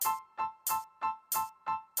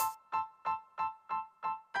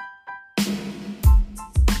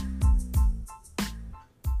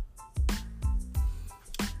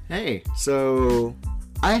Hey, so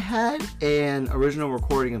I had an original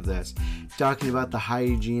recording of this talking about the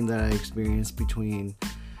hygiene that I experienced between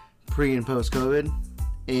pre and post COVID,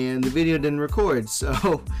 and the video didn't record.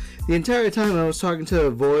 So the entire time I was talking to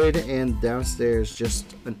a void, and downstairs,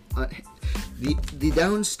 the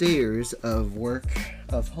downstairs of work,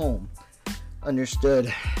 of home,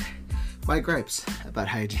 understood my gripes about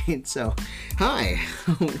hygiene. So, hi,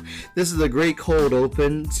 this is a great cold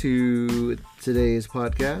open to today's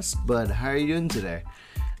podcast. But how are you doing today?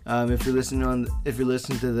 If you're listening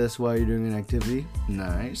to this while you're doing an activity,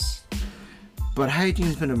 nice. But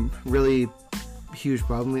hygiene's been a really huge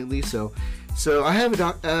problem lately. So I have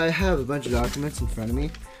a bunch of documents in front of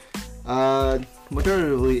me.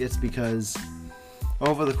 Majority it's because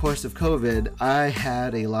over the course of COVID, I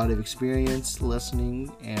had a lot of experience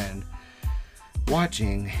listening and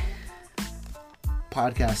watching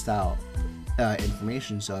podcast style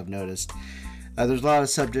information. So I've noticed there's a lot of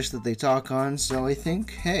subjects that they talk on. So I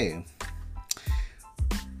think, hey,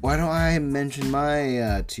 why don't I mention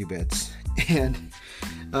my 2 bits? And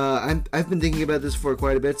I've been thinking about this for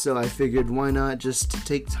quite a bit, so I figured why not just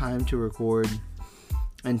take time to record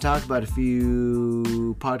and talk about a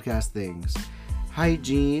few podcast things.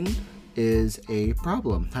 Hygiene is a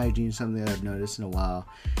problem. Hygiene is something that I've noticed in a while,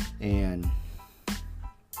 and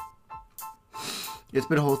it's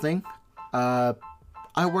been a whole thing. It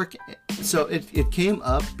came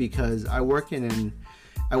up because I work in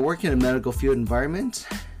a medical field environment.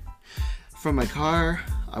 From my car,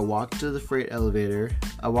 I walk to the freight elevator.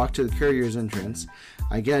 I walk to the carrier's entrance.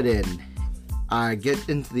 I get in. I get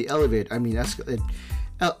into the elevator.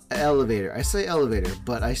 Elevator. I say elevator,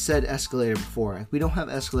 but I said escalator before. We don't have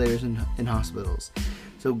escalators in hospitals.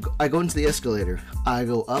 So I go into the escalator. I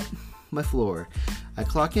go up my floor. I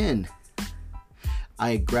clock in.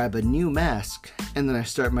 I grab a new mask, and then I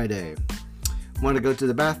start my day. When I go to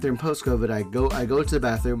the bathroom post-COVID, I go to the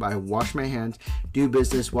bathroom, I wash my hands, do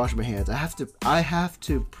business, wash my hands. I have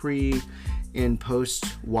to pre and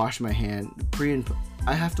post wash my hand.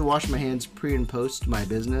 I have to wash my hands pre and post my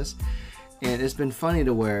business. And it's been funny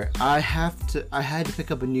to where I had to pick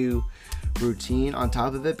up a new routine on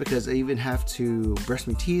top of it, because I even have to brush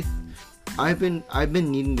my teeth. I've been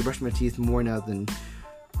needing to brush my teeth more now than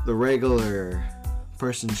the regular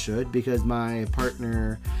person should, because my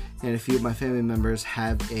partner and a few of my family members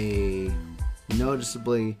have a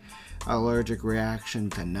noticeably allergic reaction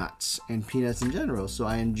to nuts and peanuts in general. So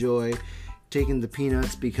I enjoy taking the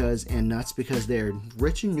peanuts and nuts because they're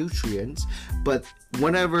rich in nutrients. But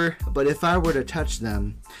if I were to touch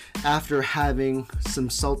them after having some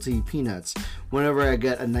salty peanuts, whenever I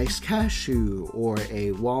get a nice cashew or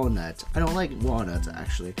a walnut, I don't like walnuts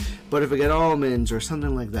actually, but if I get almonds or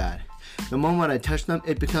something like that, the moment I touch them,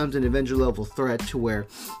 it becomes an Avenger level threat to where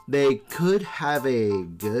they could have a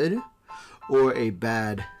good or a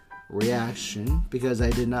bad reaction because I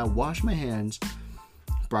did not wash my hands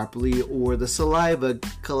properly, or the saliva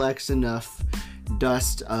collects enough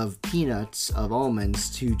dust of peanuts, of almonds,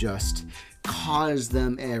 to just cause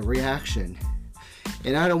them a reaction.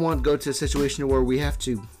 And I don't want to go to a situation where we have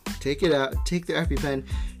to take the EpiPen,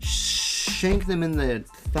 shank them in the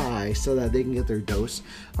thigh so that they can get their dose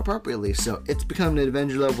appropriately. So it's become an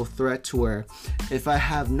Avenger level threat to where if I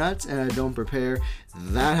have nuts and I don't prepare,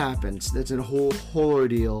 that happens. That's a whole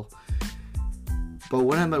ordeal. But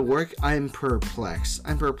when I'm at work, I'm perplexed.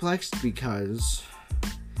 I'm perplexed because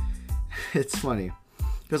it's funny.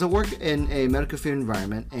 Because I work in a medical field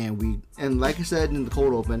environment, and like I said in the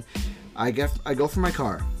cold open, I go from my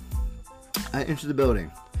car. I enter the building.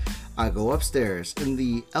 I go upstairs in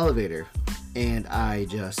the elevator, and I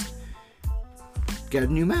just get a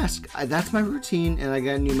new mask. That's my routine, and I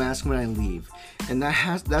get a new mask when I leave. And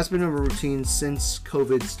that's been a routine since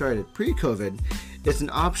COVID started. Pre-COVID, it's an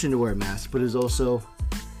option to wear a mask, but it's also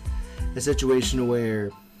a situation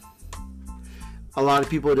where a lot of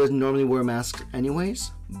people doesn't normally wear masks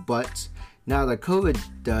anyways. But now that COVID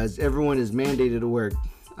does, everyone is mandated to wear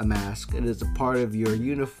a mask. It is a part of your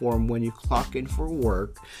uniform when you clock in for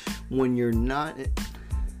work. When you're not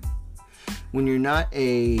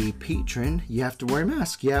a patron, you have to wear a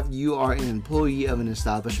mask. You are an employee of an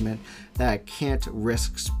establishment that can't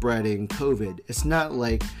risk spreading COVID. It's not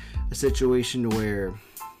like a situation where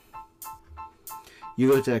you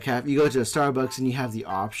go to a Starbucks and you have the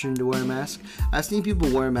option to wear a mask. I've seen people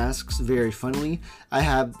wear masks very funnily.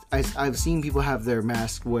 I've seen people have their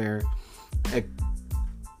mask where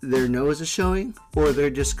their nose is showing, or they're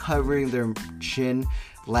just covering their chin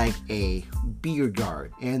like a beard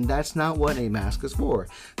guard, and that's not what a mask is for.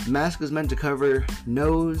 The mask is meant to cover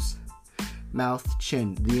nose, mouth,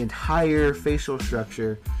 chin, the entire facial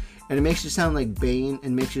structure And it makes you sound like Bane,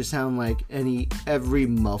 and makes you sound like every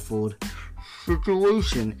muffled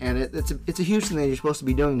situation. And it's a huge thing that you're supposed to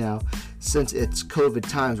be doing now, since it's COVID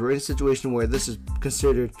times. We're in a situation where this is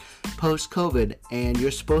considered post-COVID, and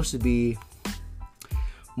you're supposed to be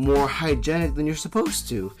more hygienic than you're supposed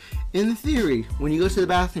to. In theory, when you go to the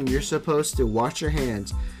bathroom, you're supposed to wash your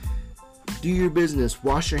hands, do your business,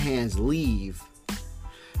 wash your hands, leave.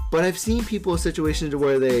 But I've seen people in situations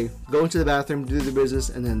where they go into the bathroom, do their business,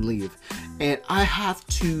 and then leave. And I have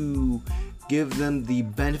to give them the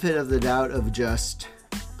benefit of the doubt of just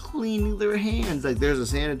cleaning their hands. Like, there's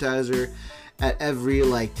a sanitizer at every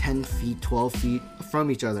 10 feet, 12 feet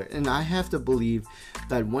from each other. And I have to believe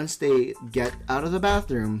that once they get out of the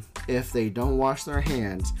bathroom, if they don't wash their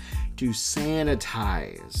hands, to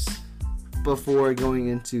sanitize before going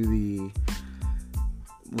into the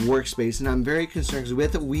workspace. And I'm very concerned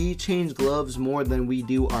because we change gloves more than we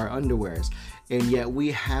do our underwears, and yet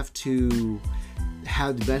we have to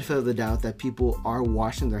have the benefit of the doubt that people are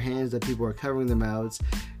washing their hands, that people are covering their mouths,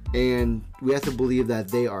 and we have to believe that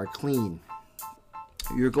they are clean.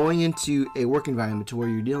 You're going into a work environment to where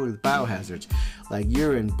you're dealing with biohazards like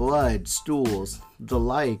urine, blood, stools, the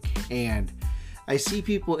like, and I see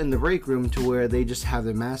people in the break room to where they just have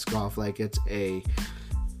their mask off like it's a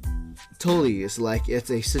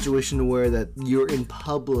situation where that you're in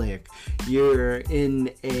public, you're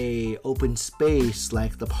in a open space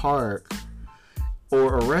like the park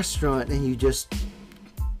or a restaurant, and you just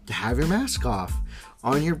have your mask off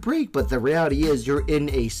on your break. But the reality is you're in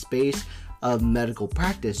a space of medical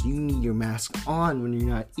practice. You need your mask on when you're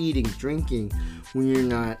not eating, drinking, when you're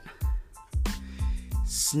not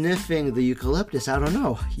sniffing the eucalyptus. I don't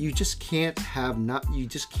know. You just can't not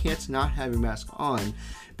have your mask on,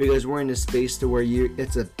 because we're in a space to where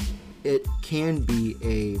it can be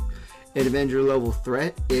an Avenger level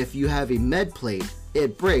threat. If you have a med plate,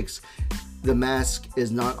 it breaks. The mask is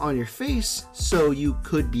not on your face, so you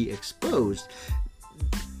could be exposed.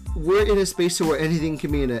 We're in a space where anything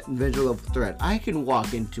can be an Avenger level threat. I can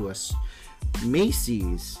walk into a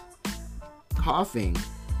Macy's coughing,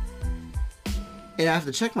 and I have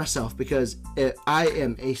to check myself, because if I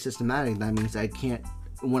am asymptomatic, that means I can't.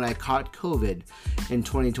 When I caught COVID in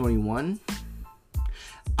 2021,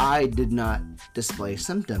 I did not display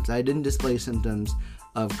symptoms. I didn't display symptoms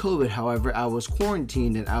of COVID. However, I was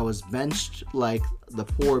quarantined and I was benched like the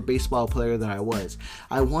poor baseball player that I was.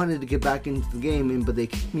 I wanted to get back into the game, but they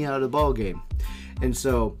kicked me out of the ball game. And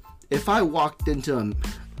so if I walked into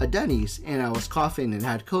a Denny's and I was coughing and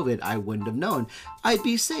had COVID, I wouldn't have known. I'd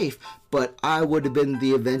be safe, but I would have been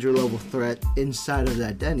the Avenger level threat inside of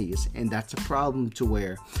that Denny's, and that's a problem to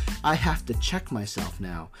where I have to check myself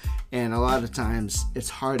now. And a lot of times it's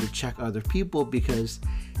hard to check other people, because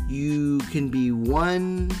you can be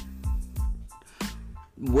one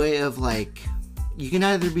way of you can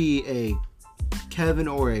either be a Kevin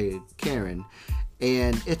or a Karen.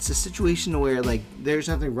 And it's a situation where there's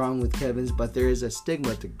nothing wrong with Kevin's, but there is a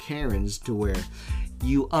stigma to Karen's to where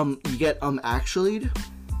you get actually'd.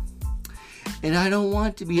 And I don't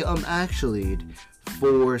want to be actually'd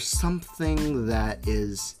for something that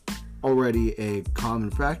is already a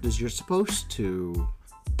common practice. You're supposed to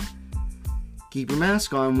keep your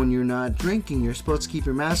mask on when you're not drinking. You're supposed to keep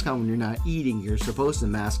your mask on when you're not eating. You're supposed to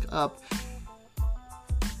mask up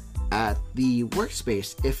at the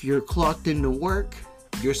workspace. If you're clocked into work,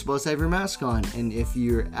 you're supposed to have your mask on. And if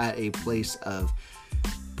you're at a place of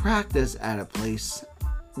practice, at a place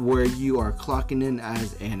where you are clocking in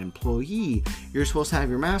as an employee, you're supposed to have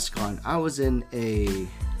your mask on. I was in a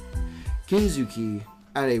Kinzuki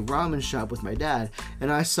at a ramen shop with my dad, and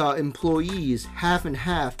I saw employees half and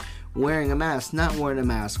half wearing a mask, not wearing a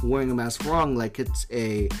mask, wearing a mask wrong, like it's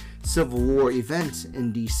a Civil War event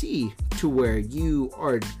in DC, to where you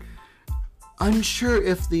are unsure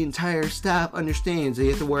if the entire staff understands that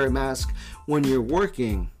you have to wear a mask when you're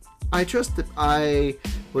working. I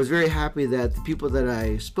was very happy that the people that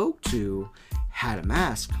I spoke to had a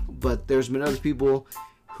mask, but there's been other people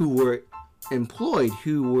who were employed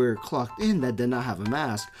who were clocked in that did not have a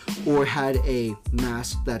mask, or had a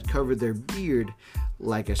mask that covered their beard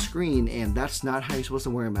like a screen, and that's not how you're supposed to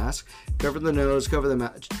wear a mask. Cover the nose, cover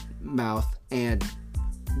the mouth, and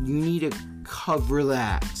you need to cover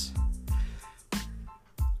that.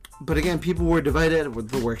 But again, people were divided with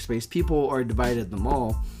the workspace. People are divided at the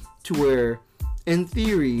mall, to where, in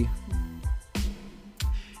theory,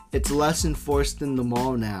 it's less enforced in the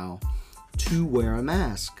mall now to wear a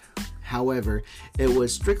mask. However, it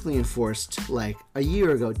was strictly enforced like a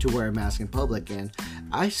year ago to wear a mask in public, and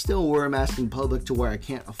I still wear a mask in public to where I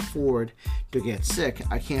can't afford to get sick.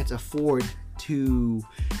 I can't afford to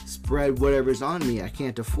spread whatever's on me. I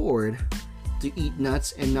can't afford to eat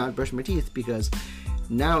nuts and not brush my teeth, because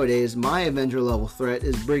nowadays my Avenger level threat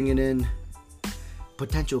is bringing in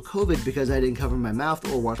potential COVID because I didn't cover my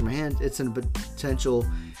mouth or wash my hands. It's a potential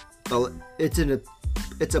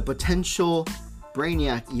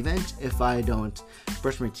brainiac event if I don't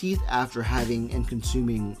brush my teeth after having and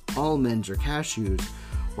consuming almonds or cashews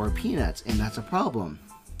or peanuts, and that's a problem.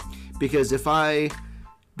 Because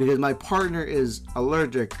my partner is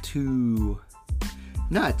allergic to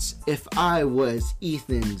nuts. If I was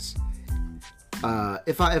Ethan's,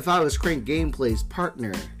 if I was Crank Gameplay's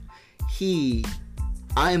partner,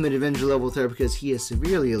 I am an Avenger level threat because he is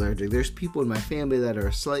severely allergic. There's people in my family that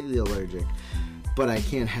are slightly allergic, but I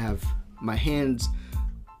can't have my hands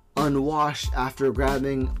unwashed after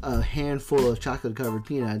grabbing a handful of chocolate covered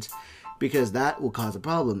peanuts, because that will cause a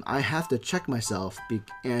problem. I have to check myself,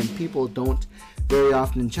 and people don't very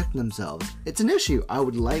often check themselves. It's an issue. I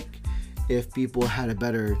would like if people had a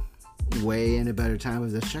better way and a better time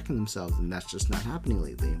of just checking themselves, and that's just not happening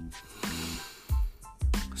lately.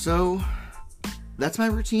 So that's my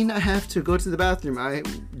routine. I have to go to the bathroom.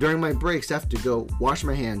 During my breaks, I have to go wash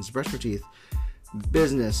my hands, brush my teeth,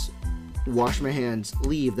 business, wash my hands,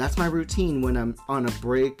 leave. That's my routine when I'm on a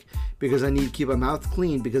break, because I need to keep my mouth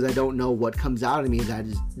clean, because I don't know what comes out of me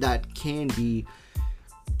that can be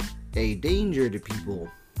a danger to people.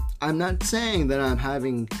 I'm not saying that I'm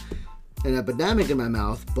having an epidemic in my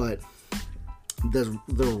mouth, but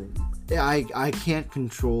I can't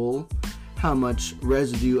control how much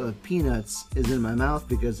residue of peanuts is in my mouth,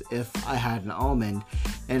 because if I had an almond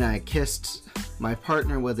and I kissed my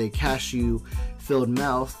partner with a cashew filled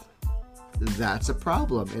mouth, that's a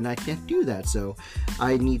problem, and I can't do that. So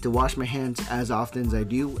I need to wash my hands as often as I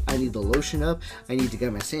do. I need to lotion up. I need to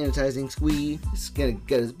get my sanitizing squeeze, get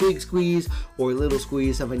a big squeeze or a little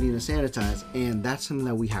squeeze if I need to sanitize, and that's something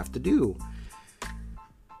that we have to do.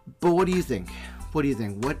 But what do you think? What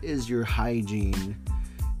is your hygiene?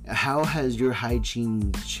 How has your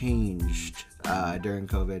hygiene changed during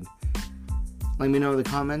COVID? Let me know in the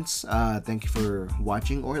comments. Thank you for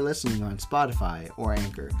watching or listening on Spotify or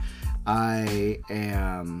Anchor. I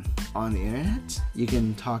am on the internet. You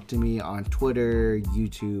can talk to me on Twitter,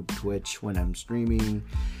 YouTube, Twitch when I'm streaming.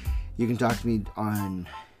 You can talk to me on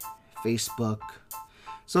Facebook,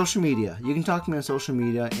 social media. You can talk to me on social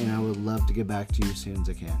media, and I would love to get back to you as soon as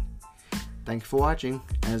I can. Thank you for watching,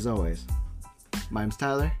 as always. My name's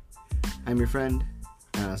Tyler. I'm your friend,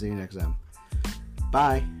 and I'll see you next time.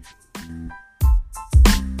 Bye.